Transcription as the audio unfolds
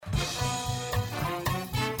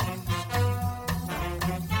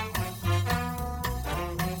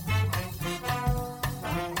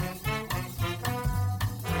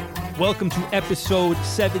Welcome to episode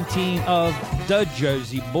 17 of The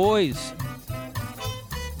Jersey Boys.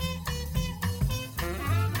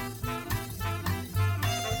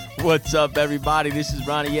 What's up, everybody? This is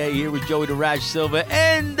Ronnie A here with Joey the Rash Silva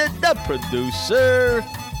and the producer.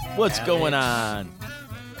 What's going on?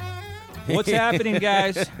 What's happening,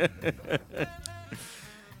 guys?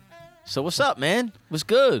 So what's up, man? What's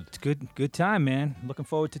good? It's good time, man. Looking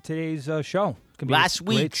forward to today's show. It's gonna be Last a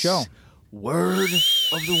great week's show. Word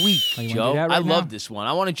of the week, Oh, you wanna Joe. do that right I now? love this one.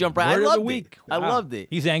 I want to jump right. Word I of loved the week. it. I Wow. loved it.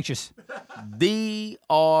 He's anxious.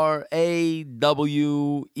 DRAWER.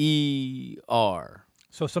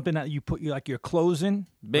 So something that you put your clothes in.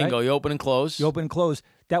 Bingo. Right? You open and close. You open and close.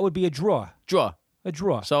 That would be a drawer. Draw. A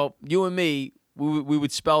drawer. So you and me, we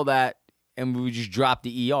would spell that, and we would just drop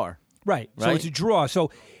the ER. Right. So Right? it's a drawer.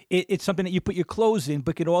 So it's something that you put your clothes in,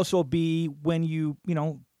 but could also be when you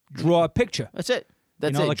draw a picture. That's it.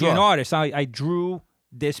 That's it. Like Draw. you're an artist. I drew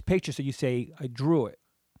this picture. So you say, I drew it.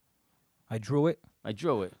 I drew it. I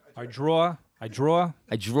drew it. I draw. I draw.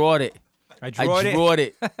 I drawed it. I I drawed it. drawed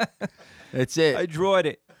it. That's it. I drawed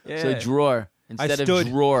it. Yeah. So drawer instead of stood.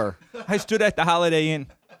 drawer. I stood at the Holiday Inn.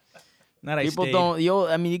 Not I People stayed. don't.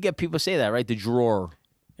 You get people say that, right? The drawer.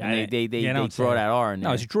 And Yeah, they yeah, don't say throw it. that R in there.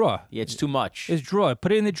 No, it's drawer. Yeah, it's too much. It's drawer.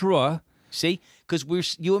 Put it in the drawer. See, because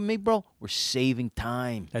you and me, bro, we're saving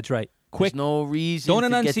time. That's right. Quick. There's no reason Don't to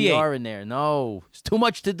get the enunciate. R in there. No, it's too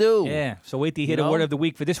much to do. Yeah. So wait till you hear You the word know? of the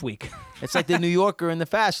week for this week. It's like the New Yorker in the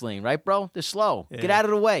fast lane, right, bro? They're slow. Get Yeah. out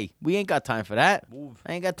of the way. We ain't got time for that.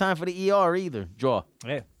 I ain't got time for the ER either. Draw.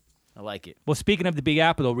 Yeah. I like it. Well, speaking of the Big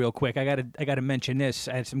Apple, though, real quick, I gotta mention this.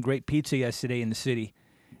 I had some great pizza yesterday in the city,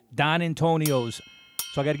 Don Antonio's.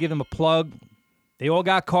 So I got to give them a plug. They all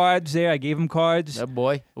got cards there. I gave them cards. That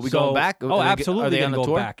boy. Are we So- going back? Oh, absolutely. Are they on gonna the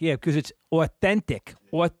go tour? back? Yeah, because it's authentic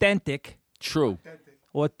True.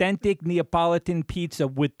 Neapolitan pizza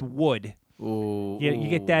with wood. Ooh. You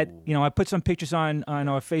get that. I put some pictures on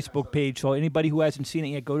our Facebook page. So anybody who hasn't seen it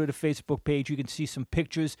yet, go to the Facebook page. You can see some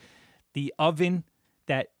pictures. The oven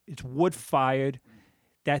it's wood fired.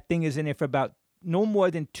 That thing is in there for about no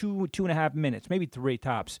more than 2.5 minutes, maybe 3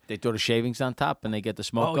 tops. They throw the shavings on top and they get the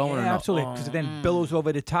smoke going? yeah, or no? absolutely. Because it then billows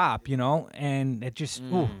over the top, and it just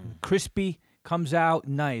crispy, comes out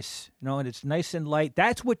nice, and it's nice and light.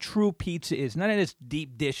 That's what true pizza is. None of this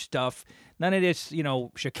deep dish stuff. None of this,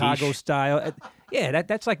 Chicago Quiche. style. Yeah,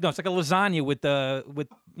 that's like it's like a lasagna with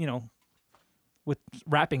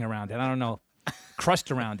wrapping around it. I don't know,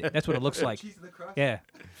 crust around it. That's what it looks like. Cheese in the crust? Yeah,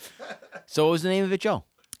 So what was the name of it, Joe?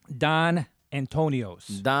 Don Antonio's.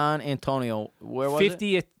 Don Antonio. Where was it?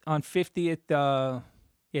 50th on 50th.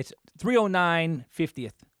 It's 309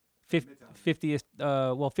 50th. 50th.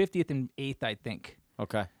 50th and 8th, I think.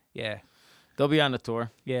 Okay. Yeah, They'll be on the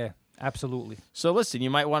tour. yeah, absolutely. So listen, you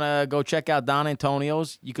might want to go check out Don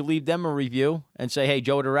Antonio's. You could leave them a review and say, hey,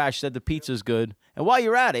 Joe the Rash said the pizza's good. And while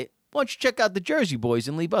you're at it, why don't you check out the Jersey Boys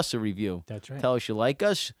and leave us a review? That's right. Tell us you like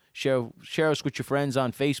us. Share us with your friends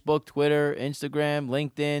on Facebook, Twitter, Instagram,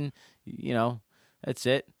 LinkedIn. That's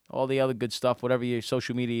it. All the other good stuff, whatever your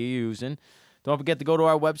social media you're using. Don't forget to go to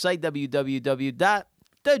our website,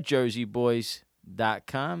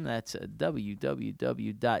 www.thejerseyboys.com. That's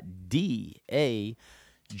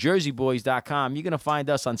www.dajerseyboys.com. You're going to find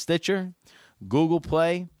us on Stitcher, Google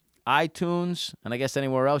Play, iTunes, and I guess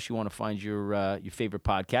anywhere else you want to find your favorite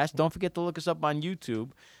podcast. Don't forget to look us up on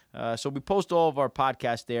YouTube. So we post all of our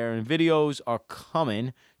podcasts there, and videos are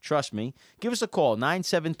coming. Trust me. Give us a call,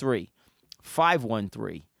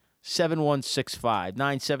 973-513-7165.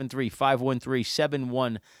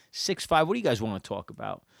 973-513-7165. What do you guys want to talk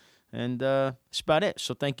about? And that's about it.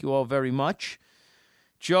 So thank you all very much.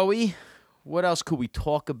 Joey, what else could we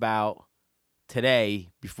talk about today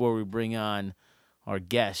before we bring on our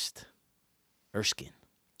guest, Erskine?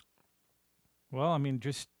 Well, I mean,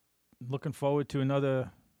 just looking forward to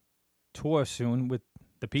another tour soon with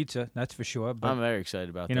the pizza. That's for sure. But I'm very excited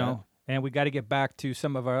about that. and we got to get back to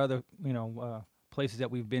some of our other, places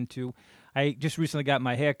that we've been to. I just recently got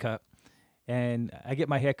my hair cut, and I get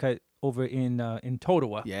my hair cut over in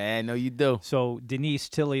Totowa. Yeah, I know you do. So Denise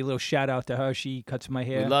Tilley, a little shout out to her. She cuts my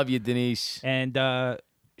hair. We love you, Denise. And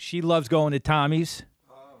she loves going to Tommy's.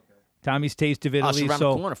 Oh, okay. Tommy's Taste of Italy. so around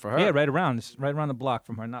the corner for her. Yeah, right around. It's right around the block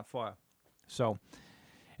from her, not far. So,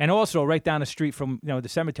 and also right down the street from the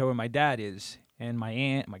cemetery where my dad is, and my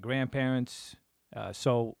aunt, my grandparents.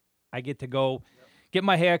 So I get to go get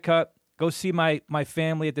my hair cut, go see my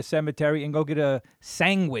family at the cemetery, and go get a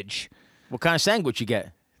sandwich. What kind of sandwich you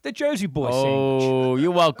get? The Jersey Boy sandwich. Oh,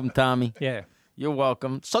 you're welcome, Tommy. Yeah. You're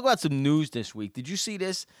welcome. Let's talk about some news this week. Did you see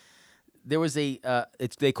this? There was they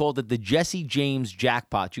called it the Jesse James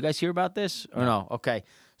jackpot. You guys hear about this or no? Okay.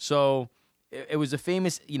 So it was a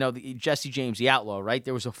famous, Jesse James, the outlaw, right?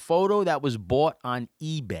 There was a photo that was bought on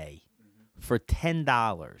eBay for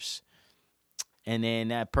 $10. And then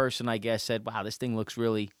that person, I guess, said, wow, this thing looks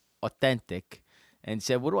really authentic. And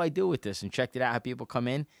said, what do I do with this? And checked it out, how people come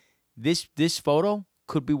in. This photo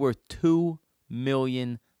could be worth $2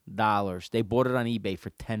 million. They bought it on eBay for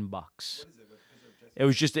 $10. It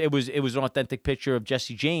was an authentic picture of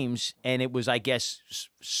Jesse James, and it was, I guess,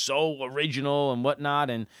 so original and whatnot.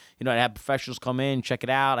 And I had professionals come in, check it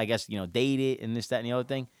out. I guess date it and this, that, and the other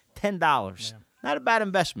thing. $10, Yeah. Not a bad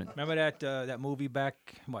investment. Remember that movie back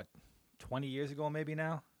 20 years ago, maybe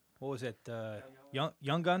now? What was it?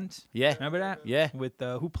 Young Guns. Yeah, Remember that? yeah. With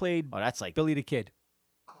who played Oh, that's like Billy the Kid?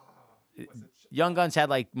 Young Guns had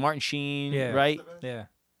like Martin Sheen, Yeah. right? Yeah.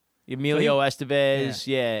 Emilio Estevez.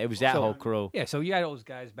 Yeah, it was that So- whole crew. Yeah. So you had those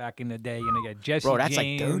guys back in the day. You got Jesse Bro, that's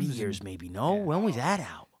James, like 30 years maybe. No? Yeah. When was that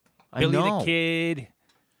out? Billy I know. the Kid.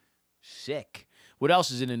 Sick. What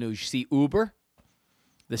else is in the news? You see Uber,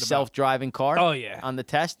 the self-driving car. Oh, yeah. On the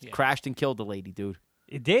test, Yeah. crashed and killed a lady, dude.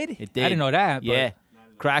 It did. It did. I didn't know that. But Yeah,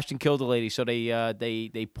 crashed and killed a lady. So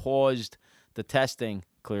they paused the testing.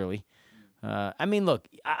 Clearly, I mean, look,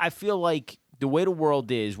 I feel like the way the world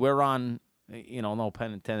is, we're on, no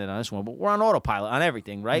pun intended on this one, but we're on autopilot on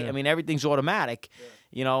everything, right? Yeah. I mean, everything's automatic,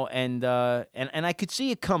 and I could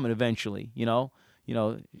see it coming eventually.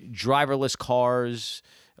 Driverless cars,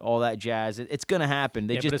 all that jazz. It's gonna happen.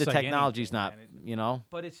 Yeah, but it's the like technology's anything, not, man.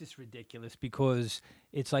 But it's just ridiculous because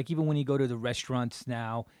it's like even when you go to the restaurants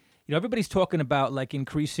now, everybody's talking about like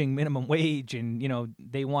increasing minimum wage and,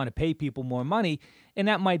 they want to pay people more money. And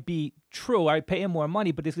that might be true. I pay them more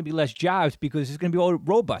money, but there's going to be less jobs because there's going to be all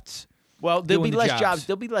robots. Well, there'll be doing the less jobs.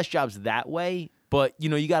 There'll be less jobs that way, but you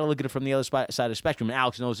got to look at it from the other side of the spectrum. And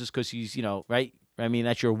Alex knows this because he's, right? I mean,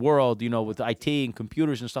 that's your world, with IT and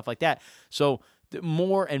computers and stuff like that. So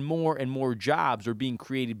more and more and more jobs are being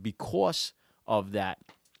created because of that.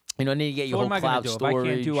 And then you get your So what whole am I cloud going to do storage.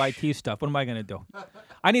 if I can't do IT stuff? What am I going to do?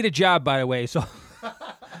 I need a job, by the way. So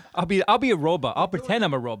I'll be a robot. I'll pretend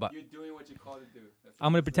I'm a robot. You're doing what you call to do.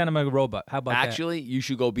 I'm going to pretend I'm a robot. How about Actually, you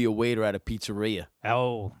should go be a waiter at a pizzeria. that?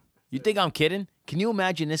 Oh, You think I'm kidding? Can you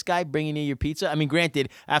imagine this guy bringing you your pizza? I mean, granted,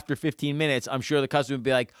 after 15 minutes, I'm sure the customer would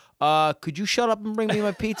be like, could you shut up and bring me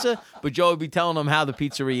my pizza? But Joe would be telling them how the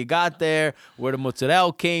pizzeria got there, where the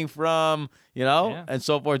mozzarella came from, Yeah. and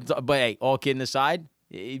so forth. But hey, all kidding aside,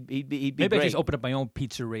 he'd be maybe great. I just open up my own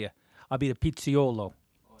pizzeria. I'll be the pizziolo.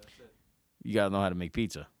 You got to know how to make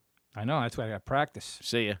pizza. I know. That's why I got to practice.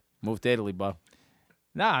 See ya. Move to Italy, bud.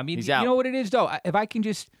 Nah, I mean, He's you out. know what it is, though? If I can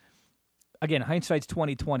just, again, hindsight's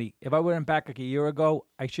 20/20. If I went back like a year ago,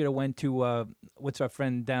 I should have went to, what's our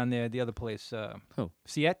friend down there, the other place? Who?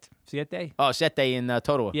 Siete? Oh, Sete in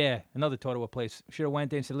Totowa. Yeah, another Totowa place. Should have went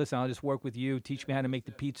there and said, listen, I'll just work with you. Teach me how to make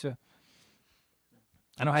the pizza.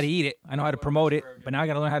 I know how to eat it. I know how to promote it. But now I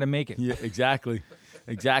got to learn how to make it. Yeah, exactly.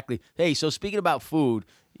 Exactly. Hey, so speaking about food,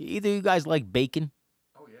 either you guys like bacon?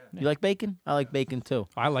 Oh, yeah. You like bacon? I like bacon too.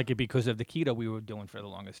 I like it because of the keto we were doing for the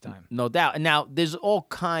longest time. No doubt. And now there's all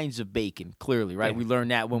kinds of bacon, clearly, right? Yeah. We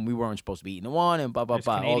learned that when we weren't supposed to be eating the one and blah, blah, There's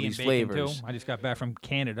blah, all Canadian these bacon, flavors. too. I just got back from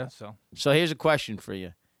Canada, so. So here's a question for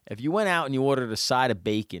you. If you went out and you ordered a side of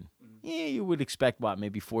bacon, yeah, you would expect, what,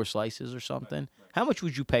 maybe 4 slices or something? How much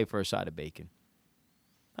would you pay for a side of bacon?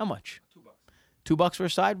 How much? $2. $2 for a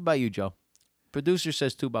side? What about you, Joe? Producer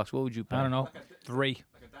says $2. What would you pay? I don't know. 3.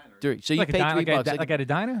 Like a diner. 3. So you Like a pay diner, $3. like at a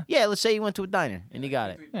diner? Yeah, let's say you went to a diner and you got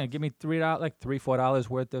it. Yeah, give me $3, like $3-4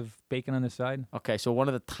 worth of bacon on the side. Okay, so one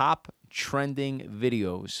of the top trending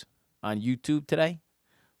videos on YouTube today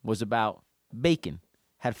was about bacon.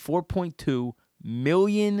 Had 4.2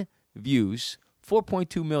 million views.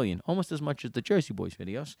 4.2 million, almost as much as the Jersey Boys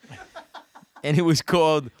videos. And it was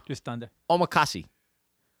called Just under. Omakase.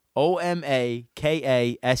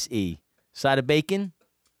 Omakase. Side of bacon,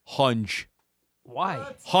 hunch.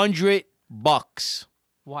 Why? $100.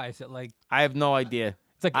 Why is it like? I have no idea.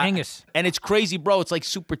 It's like Angus. And it's crazy, bro. It's like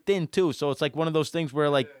super thin too. So it's like one of those things where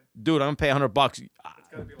like, dude, I'm gonna pay $100. It's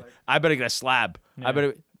gotta be like I better get a slab. I Yeah.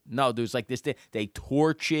 better no, dude. It's like this thing. They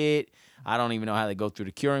torch it. I don't even know how they go through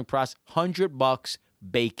the curing process. $100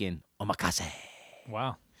 bacon omakase.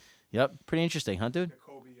 Wow. Yep, pretty interesting, huh, dude? the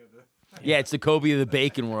Kobe of the. Yeah, it's the Kobe of the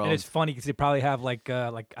bacon world. And it's funny because they probably have like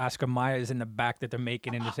Oscar Myers in the back that they're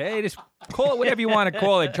making, and they say, "Hey, just call it whatever you want to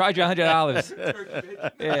call it. Charge you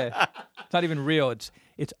 $100." Yeah, it's not even real. It's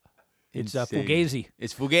Insane. fugazi.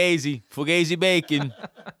 It's Fugazi bacon.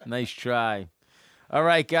 Nice try. All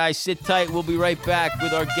right, guys, sit tight. We'll be right back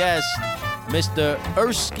with our guest, Mr.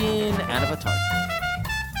 Erskine Anavatari.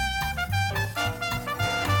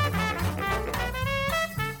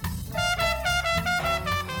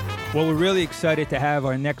 Well, we're really excited to have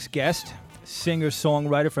our next guest,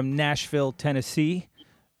 singer-songwriter from Nashville, Tennessee,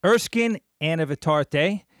 Erskine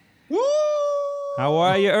Anavitarte. Woo! How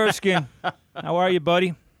are you, Erskine? How are you,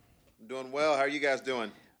 buddy? I'm doing well. How are you guys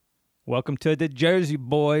doing? Welcome to the Jersey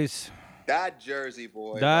Boys. That Jersey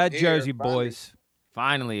boys. The I'm here, Jersey finally. Boys.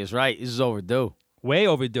 Finally is right. This is overdue. Way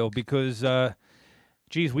overdue because,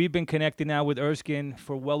 geez, we've been connected now with Erskine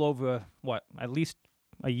for well over, at least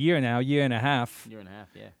a year now, year and a half. Year and a half,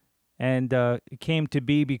 yeah. And it came to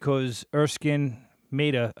be because Erskine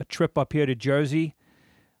made a trip up here to Jersey.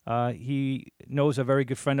 He knows a very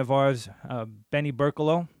good friend of ours, Benny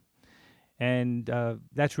Berkelo. And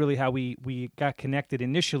that's really how we got connected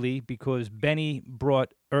initially, because Benny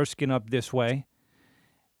brought Erskine up this way.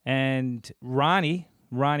 And Ronnie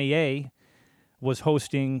A., was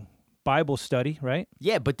hosting Bible study, right?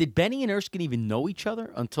 Yeah, but did Benny and Erskine even know each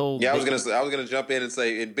other until Yeah, I was gonna jump in and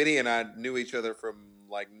say, and Benny and I knew each other from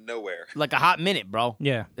like nowhere. like a hot minute, bro?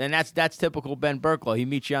 Yeah. And that's typical Ben Berkelo. He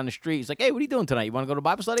meets you on the street. He's like, "Hey, what are you doing tonight? You want to go to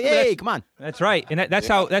Bible study? Well, Hey, that's- come on." That's right. And that's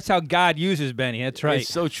how God uses Benny. That's right. It's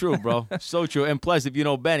so true, bro. So true. And plus, if you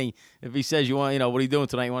know Benny, if he says what are you doing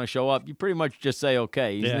tonight? You want to show up? You pretty much just say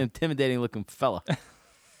okay. He's Yeah. an intimidating looking fella.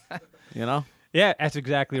 You know? Yeah, that's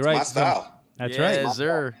exactly right. My So- style. that's yes, right.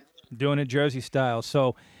 sir. Doing it Jersey style.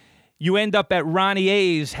 So you end up at Ronnie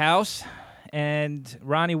A's house, and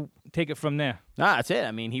Ronnie, take it from there. Nah, that's it.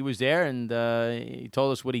 I mean, he was there, and he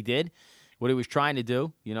told us what he did, what he was trying to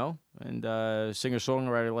do, and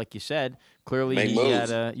singer-songwriter, like you said. Clearly, Make he moves.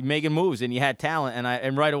 had making moves, and he had talent.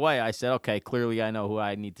 And right away, I said, okay, clearly I know who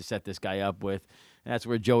I need to set this guy up with. And that's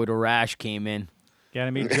where Joey DeRash came in.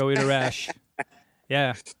 Gotta meet Joey DeRash.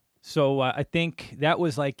 Yeah. So I think that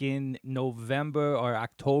was like in November or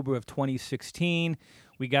October of 2016.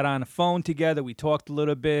 We got on the phone together. We talked a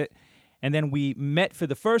little bit. And then we met for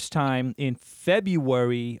the first time in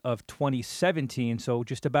February of 2017, so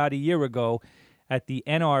just about a year ago, at the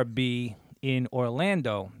NRB in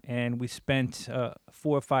Orlando. And we spent 4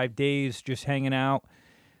 or 5 days just hanging out,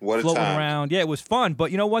 What a floating time. around. Yeah, it was fun.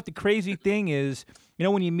 But you know what? The crazy thing is,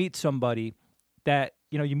 when you meet somebody that,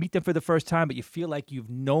 you meet them for the first time, but you feel like you've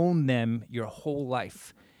known them your whole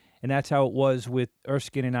life. And that's how it was with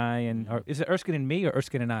Erskine and I. Or is it Erskine and me or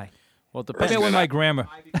Erskine and I? Well, it Put depends. that with my grammar.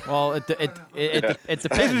 Well, it depends. This is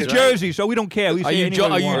right? Jersey, so we don't care. We Are say you anything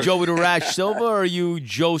we are you want. Joey DeRash Silva or are you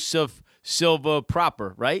Joseph Silva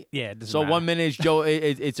proper? Right. Yeah, it doesn't So matter. 1 minute is Joe.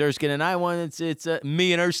 It's Erskine and I. One it's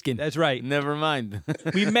me and Erskine. That's right. Never mind.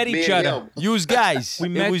 We met Me each and other. him. Use guys. We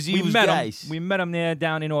met. It was we used met guys. him. We met him there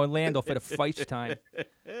down in Orlando for the fights time.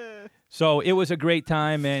 So it was a great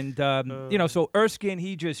time, and so Erskine,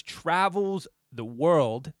 he just travels the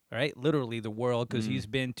world, right? Literally the world, because he's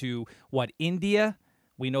been to India.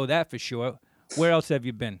 We know that for sure. Where else have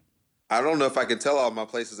you been? I don't know if I can tell all my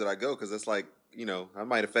places that I go because it's like, I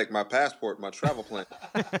might affect my passport, my travel plan.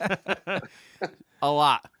 A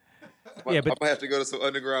lot. Yeah, but- I might have to go to some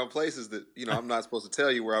underground places that, I'm not supposed to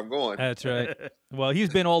tell you where I'm going. That's right. Well, he's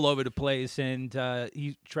been all over the place, and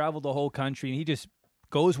he's traveled the whole country, and he just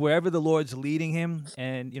goes wherever the Lord's leading him.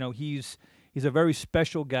 And he's a very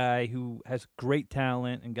special guy who has great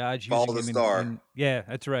talent, and God's using Follow the him. star. Yeah,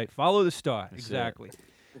 that's right. Follow the star. Exactly.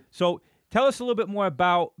 So tell us a little bit more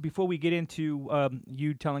about, before we get into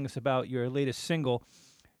you telling us about your latest single,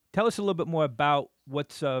 tell us a little bit more about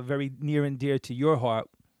what's very near and dear to your heart,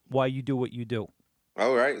 why you do what you do.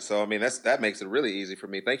 All right. So, that makes it really easy for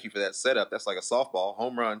me. Thank you for that setup. That's like a softball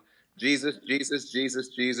home run. Jesus, Jesus, Jesus,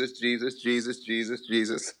 Jesus, Jesus, Jesus, Jesus,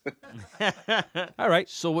 Jesus. All right.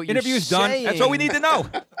 So what you're Interview's done. That's all we need to know.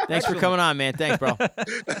 Thanks for coming on, man. Thanks, bro.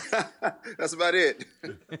 That's about it.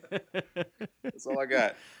 That's all I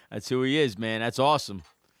got. That's who he is, man. That's awesome.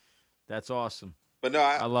 That's awesome. But no,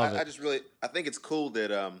 I love it. I just really, I think it's cool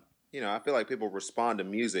that, I feel like people respond to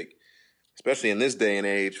music, especially in this day and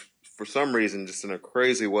age, for some reason, just in a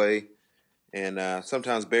crazy way. And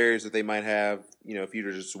sometimes barriers that they might have, if you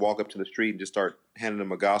were to just walk up to the street and just start handing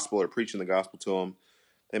them a gospel or preaching the gospel to them,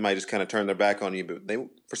 they might just kind of turn their back on you. But they,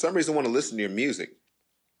 for some reason, want to listen to your music.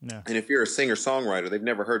 Yeah. And if you're a singer-songwriter, they've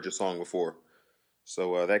never heard your song before.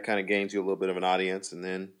 So that kind of gains you a little bit of an audience. And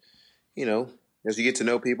then, as you get to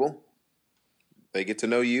know people, they get to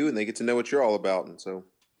know you and they get to know what you're all about. And so,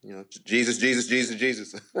 Jesus, Jesus, Jesus,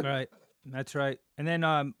 Jesus. Right. That's right. And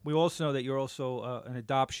then we also know that you're also an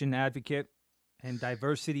adoption advocate and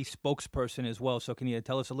diversity spokesperson as well. So can you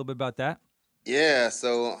tell us a little bit about that? Yeah.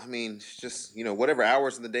 So, just, whatever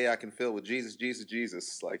hours in the day I can fill with Jesus, Jesus,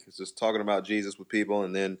 Jesus. Like, it's just talking about Jesus with people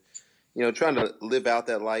and then, trying to live out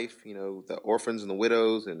that life, the orphans and the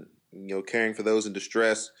widows and, caring for those in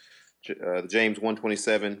distress. James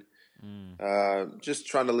 1:27. Just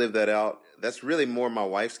trying to live that out. That's really more my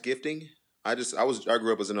wife's gifting. I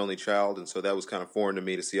grew up as an only child, and so that was kind of foreign to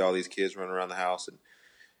me to see all these kids running around the house. And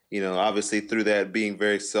obviously through that being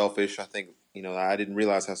very selfish, I think I didn't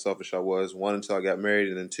realize how selfish I was. One, until I got married,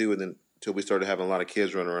 and then two, and then until we started having a lot of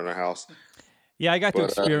kids running around our house. Yeah, I got to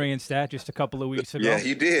experience that just a couple of weeks ago. Yeah,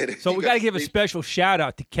 you did. So we got to give a special shout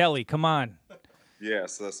out to Kelly. Come on. Yeah,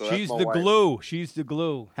 so she's that's the wife. glue. She's the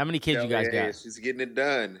glue. How many kids you guys got? She's getting it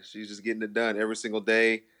done. She's just getting it done every single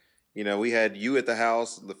day. We had you at the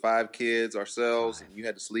house, the 5 kids, ourselves, and you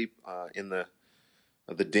had to sleep in the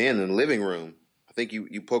den in the living room. I think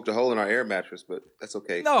you poked a hole in our air mattress, but that's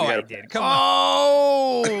okay. No, I did. Come on.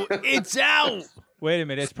 Oh, it's out. Wait a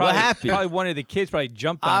minute. It's probably one of the kids probably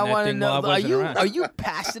jumped on that thing while I wasn't around. Are you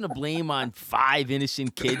passing the blame on 5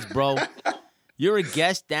 innocent kids, bro? You're a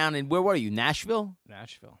guest down in, where were you, Nashville?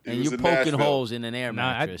 Nashville. And you're poking holes in an air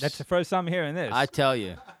mattress. That's the first time I'm hearing this. I tell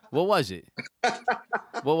you. What was it?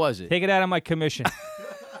 What was it? Take it out of my commission.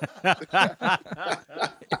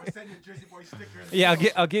 Yeah,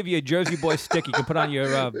 I'll give you a Jersey Boy stick. You can put on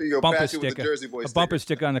your bumper sticker. A bumper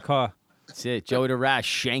sticker on the car. That's it. Joey DeRash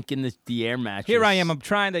shanking the air mattress. Here I am. I'm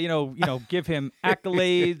trying to, give him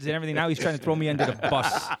accolades and everything. Now he's trying to throw me under the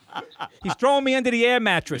bus. He's throwing me under the air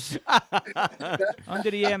mattress.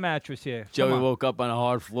 Under the air mattress here. Joey woke up on a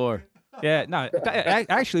hard floor. Yeah, no, I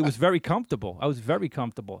actually was very comfortable. I was very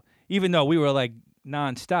comfortable. Even though we were like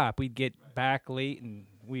nonstop. We'd get back late and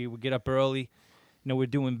we would get up early. We're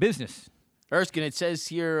doing business. Erskine, it says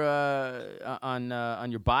here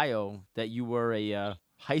on your bio that you were a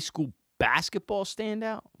high school basketball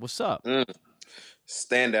standout. What's up?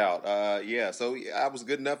 Standout. Yeah. So I was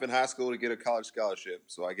good enough in high school to get a college scholarship.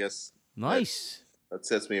 So I guess nice. That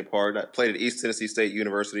sets me apart. I played at East Tennessee State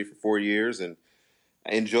University for 4 years, and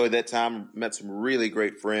I enjoyed that time. Met some really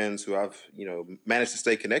great friends who I've managed to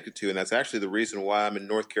stay connected to, and that's actually the reason why I'm in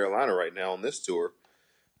North Carolina right now on this tour.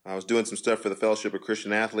 I was doing some stuff for the Fellowship of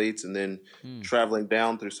Christian Athletes, and then traveling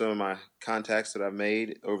down through some of my contacts that I've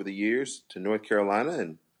made over the years to North Carolina,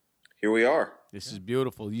 and here we are. This is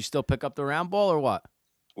beautiful. You still pick up the round ball or what?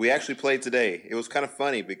 We actually played today. It was kind of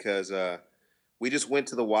funny because we just went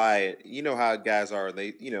to the Y. You know how guys are.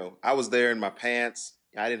 I was there in my pants.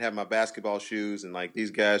 I didn't have my basketball shoes, and these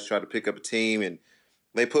guys tried to pick up a team, and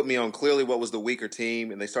they put me on clearly what was the weaker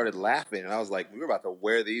team, and they started laughing. And I was like, we're about to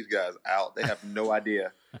wear these guys out. They have no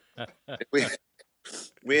idea.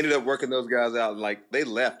 We ended up working those guys out, and they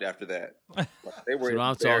left after that. They were. That's what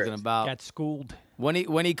I'm talking about. Got schooled. When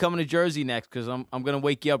he coming to Jersey next? Because I'm gonna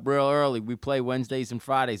wake you up real early. We play Wednesdays and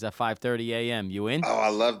Fridays at 5:30 a.m. You in? Oh, I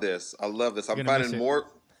love this. I'm finding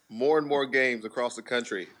more and more games across the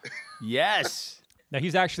country. Yes. Now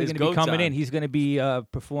he's actually going to be coming in. He's going to be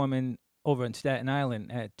performing over in Staten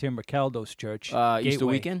Island at Tim Ricaldo's church. Easter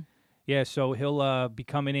weekend? Yeah, so he'll be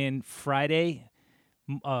coming in Friday,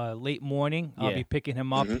 late morning. I'll be picking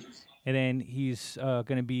him up. And then he's going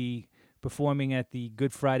to be performing at the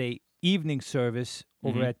Good Friday evening service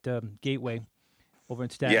over at Gateway over in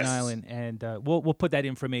Staten Island. And we'll put that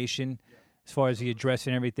information as far as the address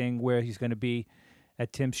and everything, where he's going to be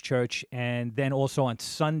at Tim's church. And then also on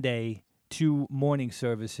Sunday, 2 morning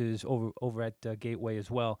services over at Gateway as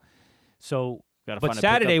well. So, but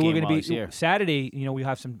Saturday we're going to be here. Saturday. We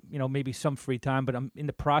have some, maybe some free time. But I'm in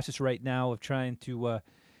the process right now of trying to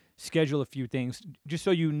schedule a few things. Just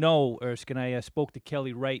so you know, Erskine, I spoke to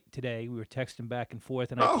Kelly Wright today. We were texting back and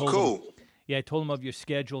forth, and I told him, I told him of your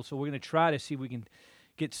schedule. So we're going to try to see if we can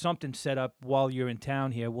get something set up while you're in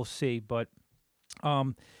town here. We'll see, but.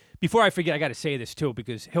 Before I forget, I got to say this, too,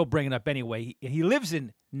 because he'll bring it up anyway. He lives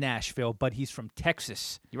in Nashville, but he's from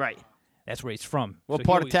Texas. Right. That's where he's from. What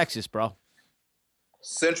part of Texas, bro?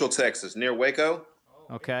 Central Texas, near Waco.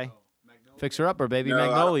 Okay. Fixer Upper, baby.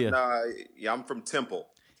 Magnolia. I'm from Temple.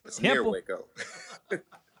 It's Temple. near Waco.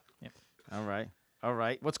 All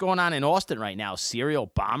right. What's going on in Austin right now? Serial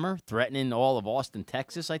bomber threatening all of Austin,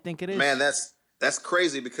 Texas, I think it is. Man, that's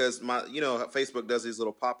crazy because Facebook does these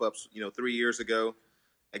little pop-ups, 3 years ago.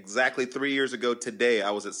 Exactly 3 years ago today, I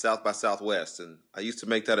was at South by Southwest, and I used to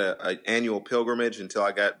make that an annual pilgrimage until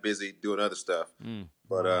I got busy doing other stuff.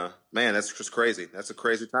 But, man, that's just crazy. That's a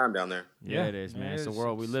crazy time down there. Yeah, it is, man. It's the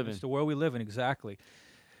world we live in. It's the world we live in, exactly.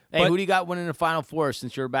 Hey, who do you got winning the Final Four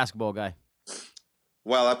since you're a basketball guy?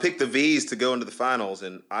 Well, I picked the V's to go into the finals,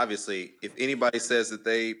 and obviously, if anybody says that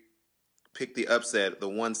they pick the upset, the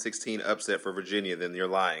 116 upset for Virginia, then you're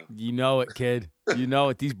lying. You know it, kid. You know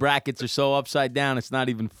it. These brackets are so upside down, it's not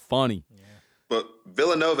even funny. Yeah. But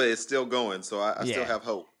Villanova is still going, so I still have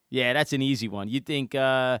hope. Yeah, that's an easy one. You think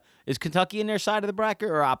is Kentucky in their side of the bracket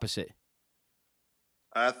or opposite?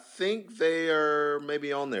 I think they are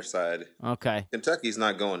maybe on their side. Okay. Kentucky's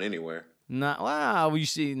not going anywhere. Well, you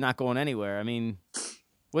see, not going anywhere. I mean,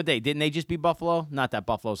 didn't they just beat Buffalo? Not that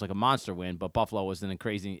Buffalo's like a monster win, but Buffalo was an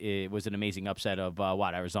amazing upset of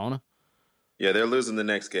Arizona. Yeah, they're losing the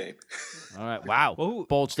next game. All right. Wow. Well,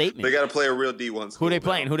 Bold statement. They got to play a real D1 school. Who they now.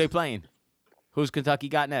 playing? Who they playing? Who's Kentucky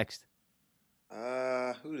got next?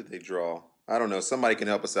 Who did they draw? I don't know. Somebody can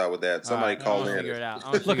help us out with that. Somebody All right, call I'm gonna in. figure it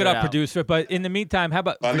out. Look it up, producer. But in the meantime, how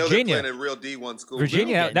about I know Virginia? they're playing a real D1 school.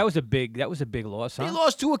 Virginia, Okay. that was a big loss, huh? They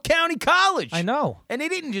lost to a county college. I know. And they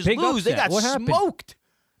didn't just Big lose. They upset. got What happened? smoked.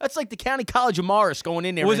 That's like the county college of Morris going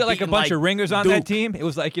in there. Was and it like a beating, bunch of ringers on Duke. that team? It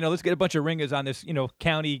was like, let's get a bunch of ringers on this,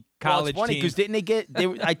 county Well, college it's funny team. because didn't they get?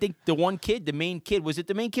 I think the main kid, was it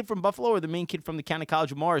the main kid from Buffalo or the main kid from the county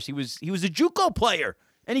college of Morris? He was a JUCO player,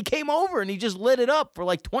 and he came over and he just lit it up for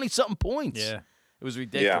like 20-something points. Yeah. It was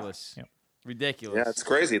ridiculous. Yep. Ridiculous. Yeah, it's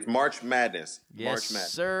crazy. It's March Madness. Yes, March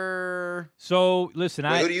Madness. sir. So, listen,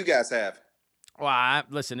 Wait, who do you guys have? Well,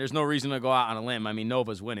 listen. There's no reason to go out on a limb. I mean,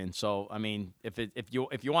 Nova's winning. So, I mean, if you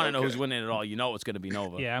want to know who's winning it all, it's going to be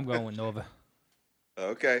Nova. Yeah, I'm going with Nova.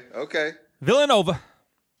 Okay. Villanova.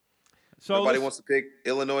 So Nobody wants to pick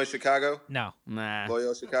Illinois, Chicago, No. Nah.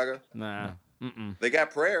 Loyola, Chicago. Nah. Mm-mm. They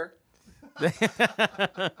got prayer.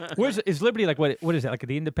 Is Liberty like what is that, like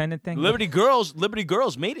the independent thing? Liberty girls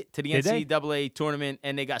made it to the Did they? NCAA tournament,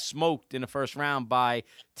 and they got smoked in the first round by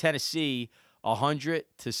Tennessee,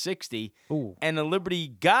 100-60. Ooh. And the Liberty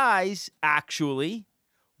guys actually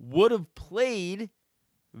would have played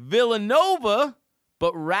Villanova,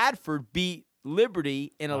 but Radford beat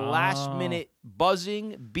Liberty in a last-minute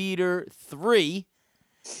buzzing beater 3,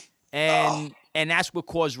 and that's what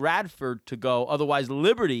caused Radford to go. Otherwise,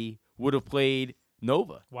 Liberty would have played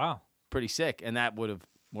Nova. Wow. Pretty sick, and that would have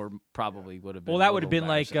probably would have been. Well, that would have been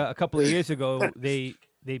like embarrassing. a couple of years ago. They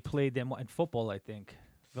played them in football, I think.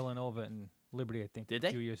 Villanova and Liberty, I think. Did they?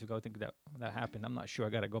 A few years ago, I think that happened. I'm not sure. I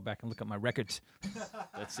got to go back and look at my records.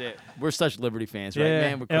 That's it. We're such Liberty fans, right, Yeah,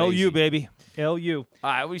 man? We're crazy. LU, baby. LU. All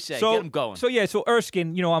right, what do you say? So, Get them going. So, yeah, so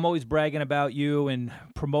Erskine, I'm always bragging about you and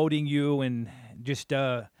promoting you and just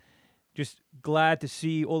glad to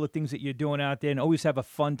see all the things that you're doing out there and always have a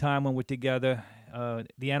fun time when we're together. The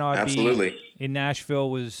NRB Absolutely. in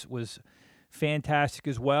Nashville was fantastic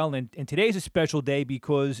as well. And today's a special day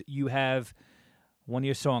because you have one of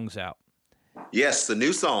your songs out. Yes, the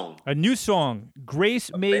new song. A new song,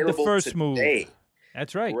 Grace Made the Available First today. Move.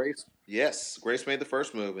 That's right. Grace made the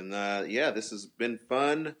first move. And this has been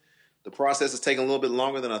fun. The process has taken a little bit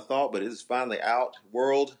longer than I thought, but it is finally out.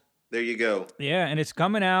 World, there you go. Yeah, and it's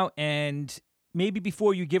coming out. And maybe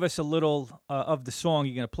before you give us a little of the song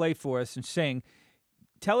you're going to play for us and sing,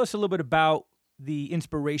 tell us a little bit about the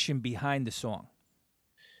inspiration behind the song.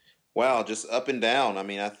 Wow, just up and down. I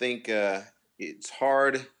mean, I think it's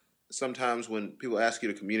hard sometimes when people ask you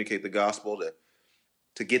to communicate the gospel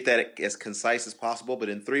to get that as concise as possible. But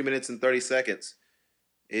in 3 minutes and 30 seconds,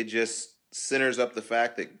 it just centers up the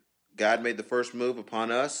fact that God made the first move upon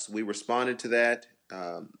us. We responded to that.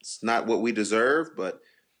 It's not what we deserve, but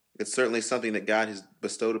it's certainly something that God has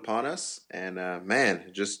bestowed upon us. And I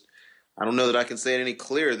don't know that I can say it any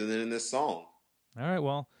clearer than in this song. All right,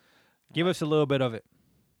 well, give us a little bit of it.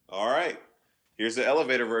 All right. Here's the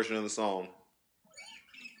elevator version of the song.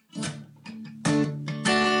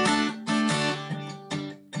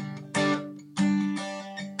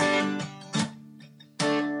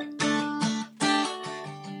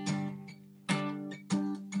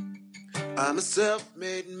 I'm a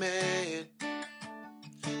self-made man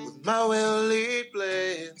with my well-laid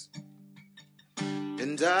plans,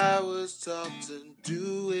 and I was taught to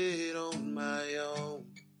do it on my own.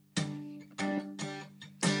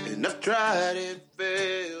 And I've tried and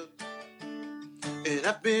failed, and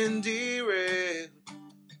I've been derailed.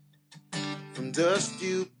 From dust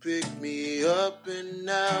you picked me up, and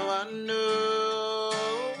now I know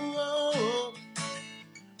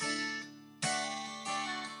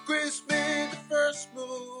Grace made the first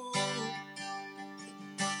move.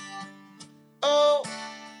 Oh,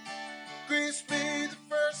 Grace made the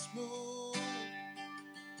first move.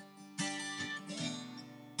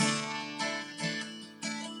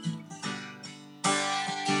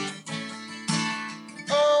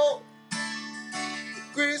 Oh,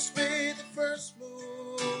 Grace made the first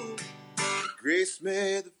move. Grace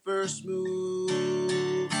made the first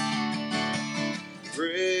move.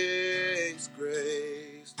 Grace,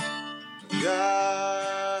 grace,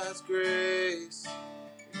 God's grace,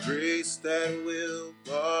 grace that will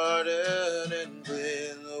pardon and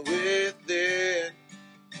cleanse within.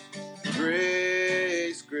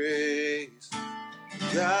 Grace, grace,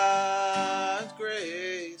 God's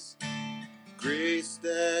grace, grace that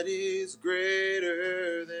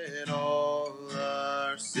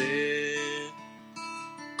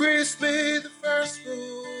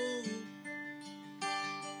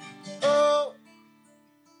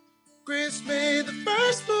Grace made the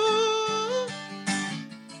first move.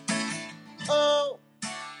 Oh,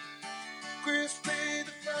 Grace made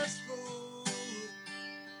the first move.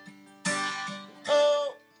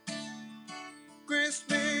 Oh, Grace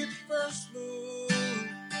made the first move.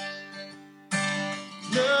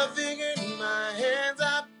 Nothing in my hands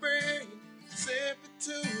I bring, simply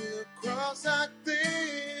to the cross I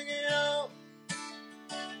cling. Oh,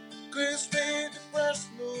 Grace made the first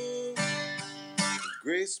move.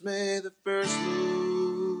 Grace made the first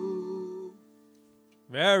move.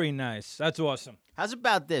 Very nice. That's awesome. How's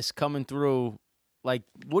about this coming through? Like,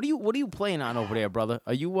 what are you playing on over there, brother?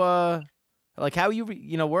 Are you like how are you?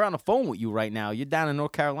 We're on the phone with you right now. You're down in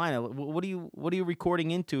North Carolina. What are you recording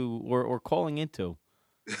into or calling into?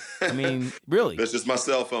 I mean, really, That's just my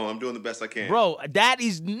cell phone. I'm doing the best I can. bro. That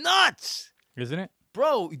is nuts, Isn't it?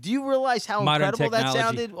 bro. Do you realize how Modern incredible that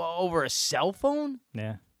technology. sounded over a cell phone?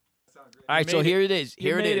 Yeah. All right, so made it. here it is. You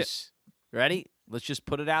Here it made it. is. Ready? Let's just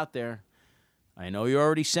put it out there. I know you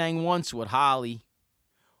already sang once with Holly.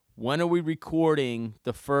 When are we recording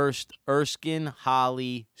the first Erskine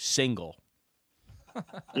Holly single?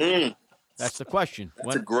 That's the question.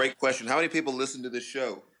 That's a great question. How many people listen to this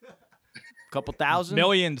show? Couple thousand?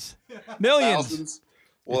 Millions. Millions. Thousands?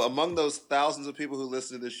 Well, among those thousands of people who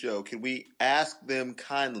listen to this show, can we ask them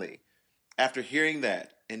kindly, after hearing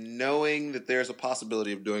that and knowing that there's a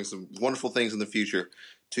possibility of doing some wonderful things in the future,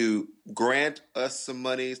 to grant us some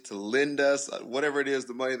money, to lend us whatever it is,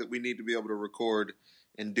 the money that we need to be able to record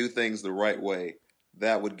and do things the right way?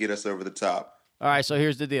 That would get us over the top. All right, so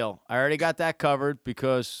here's the deal. I already got that covered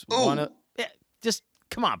because just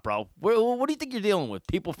come on, bro. What do you think you're dealing with?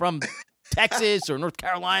 People from Texas or North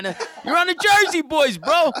Carolina? You're on the Jersey boys,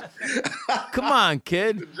 bro. Come on,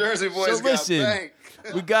 kid. Jersey boys So listen,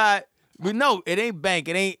 got bank. No, it ain't bank.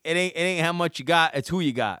 It ain't how much you got. It's who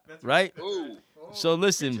you got, right? Ooh. So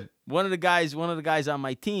listen, one of the guys on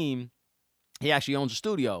my team, he actually owns a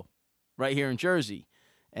studio right here in Jersey,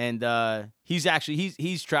 and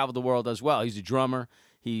he's traveled the world as well. He's a drummer.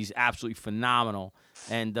 He's absolutely phenomenal,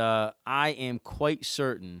 and I am quite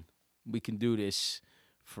certain we can do this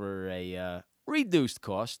for a reduced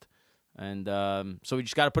cost. And so we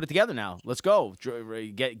just got to put it together now. Let's go.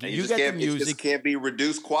 You get the It music. just can't be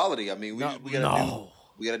reduced quality. I mean, we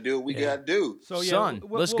gotta do what we gotta do. So yeah, Son,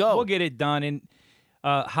 let's we'll go. get it done. And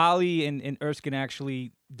Holly and Erskine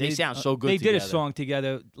actually They sound so good They did a together. song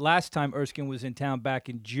together last time Erskine was in town back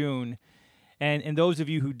in June. And those of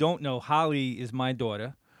you who don't know, Holly is my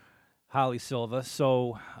daughter, Holly Silva.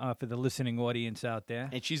 So for the listening audience out there,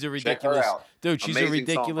 And she's a Check her ridiculous out. dude. She's a Amazing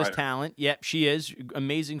ridiculous songwriter. talent. Yep, she is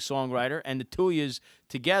amazing songwriter. And the two of yous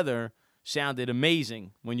together sounded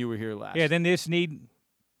amazing when you were here last. yeah, then they just need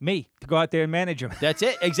me to go out there and manage them. that's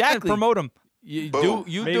it. Exactly. Promote them. You Boom.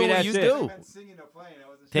 do Maybe what that's you it. do. Been singing or playing. I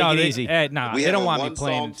wasn't Take no, it they, easy. Nah, We they have don't a want me one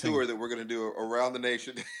playing. song and singing. tour that we're gonna do around the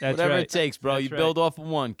nation. That's Whatever right. it takes, bro. That's You right. build off of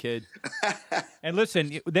one, kid. And listen,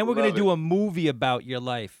 then we're going Love to do it. a movie about your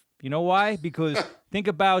life. You know why? Because think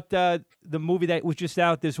about the movie that was just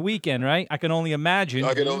out this weekend, right? I Can Only Imagine.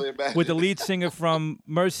 I Can Only Imagine. With the lead singer from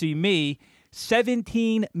Mercy Me.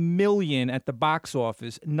 17 million at the box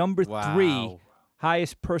office. Number Wow. 3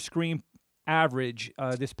 highest per screen average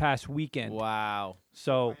this past weekend. Wow.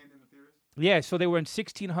 So, yeah, so they were in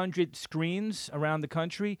 1,600 screens around the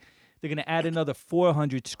country. They're going to add another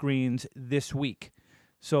 400 screens this week.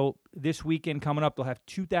 So this weekend coming up, they'll have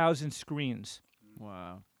 2,000 screens.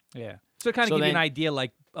 Wow. Yeah. So to kind of So give you an then- idea,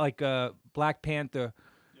 like Black Panther,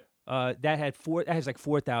 that has like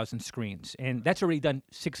 4,000 screens, and that's already done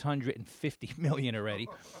 650 million already.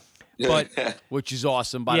 But Which is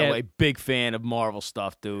awesome, by Yeah. the way. Big fan of Marvel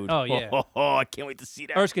stuff, dude. Oh, yeah. I can't wait to see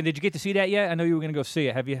that. Erskine, did you get to see that yet? I know you were going to go see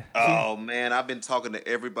it. Have you? Oh man, I've been talking to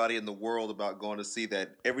everybody in the world about going to see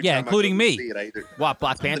that. Every Yeah, time including I go me. to see it, I either What,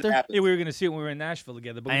 Black something Panther? happens. Yeah, we were going to see it when we were in Nashville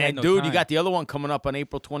together, but we had And no dude, time. you got the other one coming up on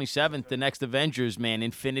April 27th, the next Avengers, man,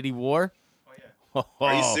 Infinity War.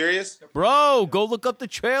 Are you serious? Bro, go look up the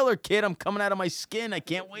trailer, kid. I'm coming out of my skin. I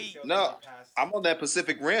can't wait. No, I'm on that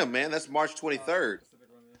Pacific Rim, man. That's March 23rd.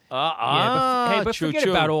 Yeah, but forget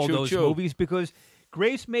about all those movies because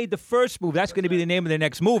Grace made the first movie. That's going to be the name of the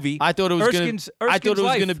next movie. I thought it was Erskine's going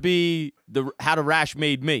life. to be the How the Rash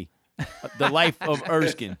Made Me, the life of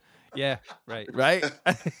Erskine, Yeah, right. right?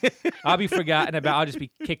 I'll be forgotten about. I'll just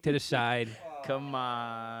be kicked to the side. Come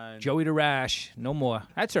on. Joey the Rash, no more.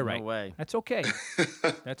 That's all right. way. That's okay.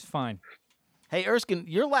 That's fine. Hey, Erskine,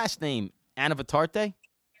 your last name, Anavatarte?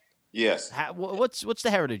 Yes. What's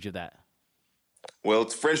the heritage of that? Well,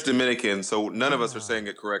 it's French Dominican, so none of us are saying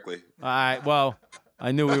it correctly. All right. Well,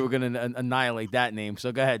 I knew we were going to annihilate that name.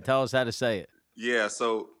 So go ahead. Tell us how to say it. Yeah,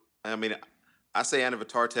 so I mean, I say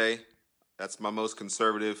Anavatarte. That's my most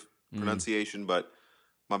conservative pronunciation. But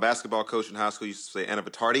my basketball coach in high school used to say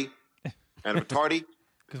Anavitardi. Anavitardi.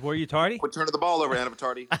 Because were you tardy? Quit turning the ball over,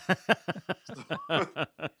 Anavitardi.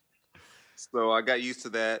 So I got used to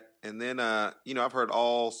that. And then, I've heard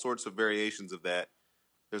all sorts of variations of that.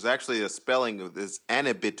 There's actually a spelling of this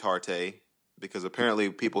Anabitarte because apparently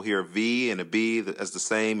people hear a V and a B as the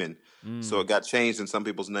same. And so it got changed in some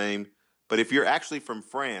people's name. But if you're actually from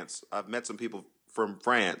France, I've met some people from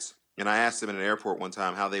France, and I asked them in an airport one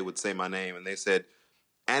time how they would say my name. And they said,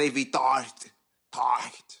 Anabitarte.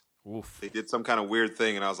 Oof. They did some kind of weird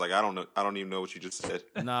thing, and I was like, I don't know. I don't even know what you just said.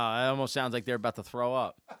 No, it almost sounds like they're about to throw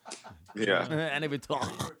up. Yeah. And if it's all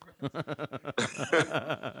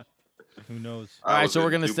Who knows? right, was so we're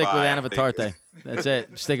in gonna stick with Dubai, I think. Anavitarte. That's it.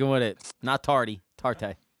 Sticking with it. Not tardy.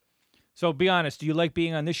 Tarte. So be honest. Do you like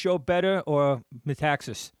being on this show better or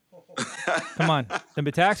Metaxas? Come on, the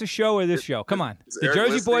Metaxas show or this show? Come on, the Eric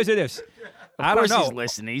Jersey listening? Boys or this? I Of don't course know. he's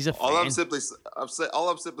listening. He's a fan. All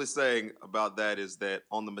I'm simply saying about that is that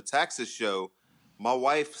on the Metaxas show, my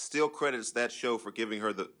wife still credits that show for giving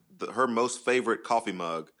her her most favorite coffee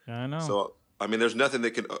mug. I know. So I mean, there's nothing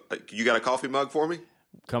that can. You got a coffee mug for me?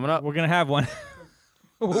 Coming up. We're gonna have one.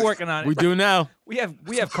 We're working on it. We do now. We have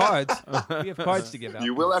cards. We have cards to give out.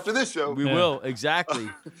 You will after this show. We will, exactly.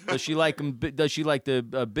 Does she like 'em bi- Does she like a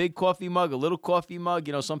big coffee mug, a little coffee mug?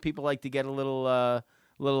 You know, some people like to get a little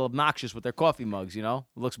obnoxious with their coffee mugs. You know,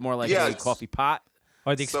 it looks more like Yeah, a it's- coffee pot.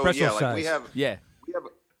 Or the So espresso yeah, size. like we have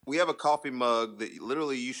Yeah. a coffee mug that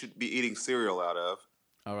literally you should be eating cereal out of,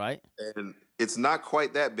 All right. and it's not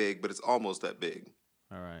quite that big, but it's almost that big.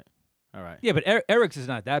 All right. All right. Yeah, but Eric's is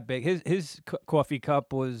not that big. His coffee cup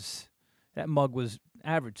that mug was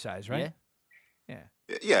average size, right? Yeah.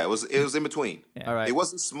 Yeah. Yeah, it was in between. Yeah. All right. It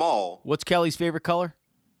wasn't small. What's Kelly's favorite color?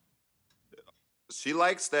 She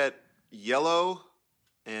likes that yellow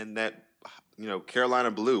and that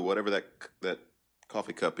Carolina blue, whatever that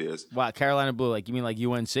coffee cup is. Wow, Carolina blue. Like you mean like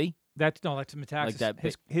UNC? That's Metaxas. Like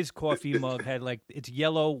that his coffee mug had like it's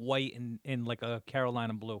yellow, white, and like a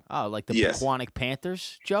Carolina blue. Oh, like the Yes. Pequannock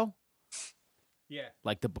Panthers, Joe? Yeah.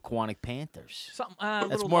 Like the Pequannock Panthers. Something.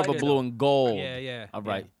 That's more of a blue and gold. Yeah, yeah. All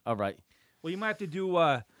right. yeah. All right. Well, you might have to do.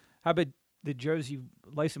 How about the Jersey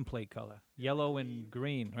license plate color? Yellow and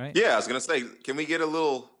green, right? Yeah, I was gonna say, can we get a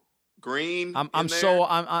little green? I'm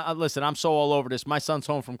listen. I'm so all over this. My son's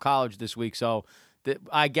home from college this week, so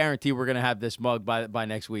I guarantee we're gonna have this mug by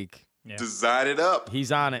next week. Yeah. Design it up.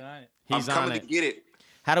 He's on it. Right. He's I'm on coming it. to get it.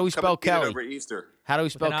 How do we spell Coming to get it Kelly? over Easter. How do we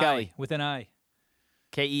With spell an Kelly? I. With an I.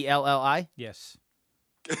 Kelli? Yes.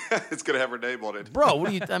 It's gonna have her name on it. Bro, what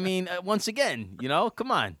do you? I mean, once again, come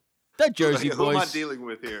on, the Jersey Who am I boys. dealing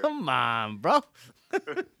with here? Come on, bro.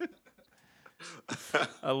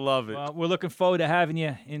 I love it. Well, we're looking forward to having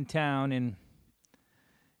you in town, and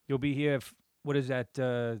you'll be here. What is that?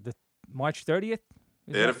 The March 30th?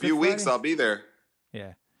 In a few weeks, I'll be there.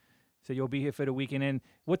 Yeah. So you'll be here for the weekend. And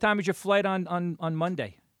what time is your flight on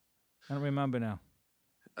Monday? I don't remember now.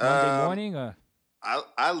 Monday morning or?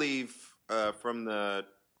 I leave from the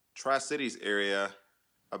Tri-Cities area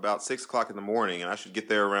about 6 o'clock in the morning, and I should get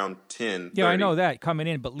there around 10. Yeah, I know that coming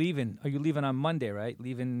in, but leaving. Are you leaving on Monday, right?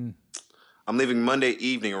 Leaving. I'm leaving Monday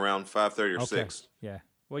evening around 5:30 or 6. Yeah.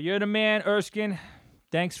 Well, you're the man, Erskine.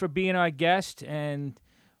 Thanks for being our guest. And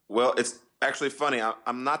Well, it's actually funny.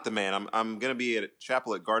 I'm not the man. I'm going to be at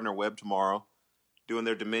chapel at Gardner Webb tomorrow, doing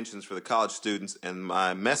their dimensions for the college students. And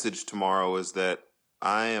my message tomorrow is that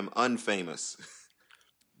I am unfamous,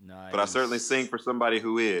 Nice. but I certainly sing for somebody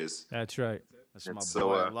who is. that's right. That's my boy.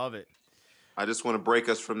 So, I love it. I just want to break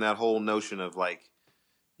us from that whole notion of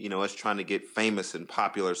us trying to get famous and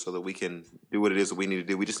popular so that we can do what it is that we need to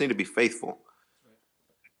do. We just need to be faithful.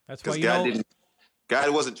 That's why Because God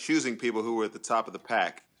wasn't choosing people who were at the top of the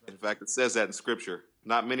pack. In fact, it says that in Scripture.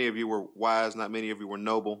 Not many of you were wise. Not many of you were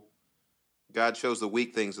noble. God chose the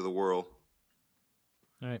weak things of the world.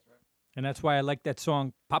 Right. And that's why I like that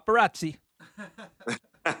song, Paparazzi.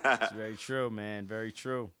 It's very true, man. Very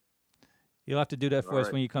true. You'll have to do that for All us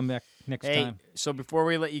right. when you come back next Hey, time. so before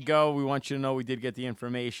we let you go, we want you to know we did get the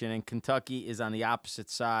information, and Kentucky is on the opposite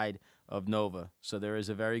side of Nova. So there is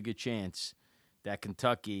a very good chance that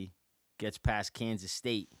Kentucky gets past Kansas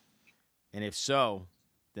State. And if so,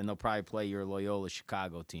 then they'll probably play your Loyola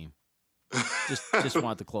Chicago team. Just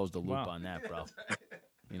want to close the loop Wow. on that, bro.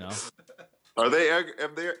 Are they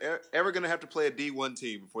ever going to have to play a D1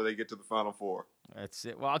 team before they get to the Final Four? That's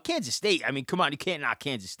it. Well, Kansas State, I mean, come on, you can't knock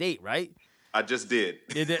Kansas State, right? I just did.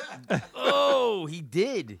 Did it? Oh, he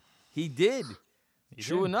did. He did.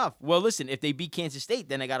 True enough. Well, listen, if they beat Kansas State,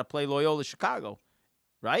 then they got to play Loyola Chicago,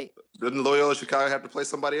 right? Didn't Loyola Chicago have to play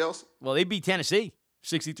somebody else? Well, they beat Tennessee.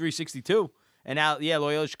 63-62. And now, yeah,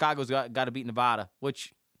 Loyola Chicago's got to beat Nevada,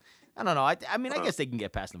 which, I don't know. I mean, I guess they can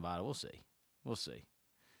get past Nevada. We'll see. We'll see.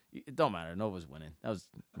 It don't matter. Nova's winning. That was,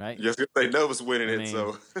 right? Yes, they Nova's winning I it, mean-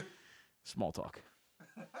 so. Small talk.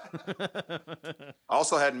 I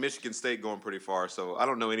also had Michigan State going pretty far, so I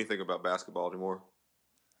don't know anything about basketball anymore.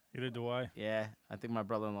 Neither do I. Yeah, I think my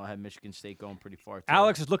brother-in-law had Michigan State going pretty far, too.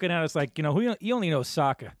 Alex is looking at us like, he only knows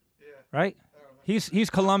soccer, right? He's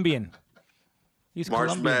Colombian. He's March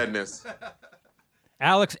Colombian. Madness.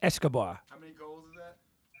 Alex Escobar. How many goals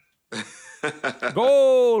is that?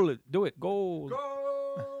 Goal. Do it. Goal.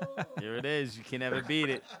 Here it is. You can never beat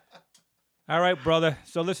it. All right, brother.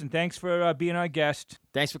 So listen, thanks for being our guest.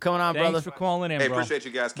 Thanks for coming on, Thanks brother. for calling in, Hey, bro. appreciate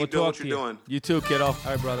you guys. Keep We'll doing talk what to you're you. doing. You too, kiddo. All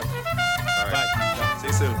right, brother. All right. Bye. See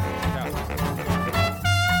you soon. Ciao.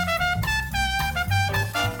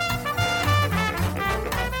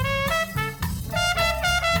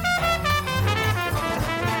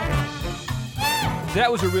 So that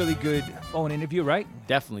was a really good phone interview, right?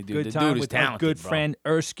 Definitely, dude. Good The time dude is with talented, our good bro. friend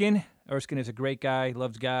Erskine. Erskine is a great guy,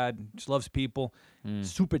 loves God, just loves people, Mm.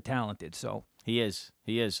 super talented. So He is.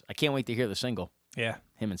 He is. I can't wait to hear the single. yeah.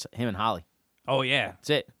 Him and Holly. Oh yeah, That's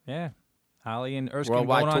it. yeah. Holly and Erskine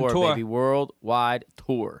Worldwide going on tour, tour. baby. Worldwide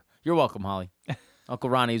tour. You're welcome, Holly. Uncle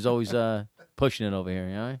Ronnie's always pushing it over here.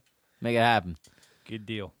 You know, make it happen. Good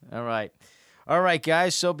deal. All right,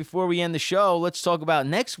 guys. So before we end the show, let's talk about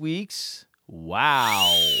next week's.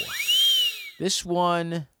 Wow, this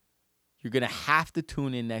one you're gonna have to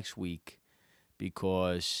tune in next week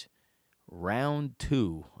because round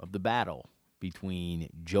 2 of the battle between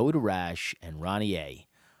Joey DeRash and Ronnie A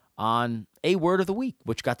on a word of the week,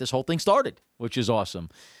 which got this whole thing started, which is awesome.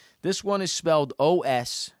 This one is spelled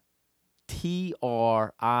OSTRICH.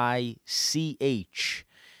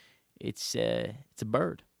 It's a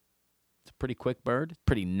bird. It's a pretty quick bird,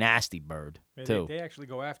 pretty nasty bird too. They actually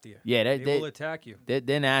go after you. Yeah, They will attack you.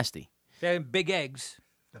 they're nasty. They have big eggs.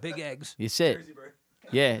 Big eggs. You see it. Crazy bird.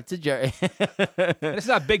 Yeah, it's a jerk. It's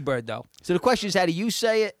not Big Bird though. So the question is, how do you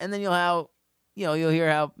say it? And then you'll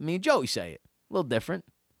hear how me and Joey say it. A little different,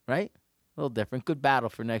 right? A little different. Good battle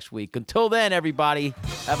for next week. Until then, everybody,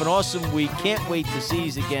 have an awesome week. Can't wait to see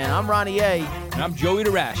you again. I'm Ronnie A. And I'm Joey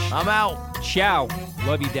DeRash. I'm out. Ciao.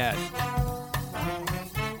 Love you, Dad.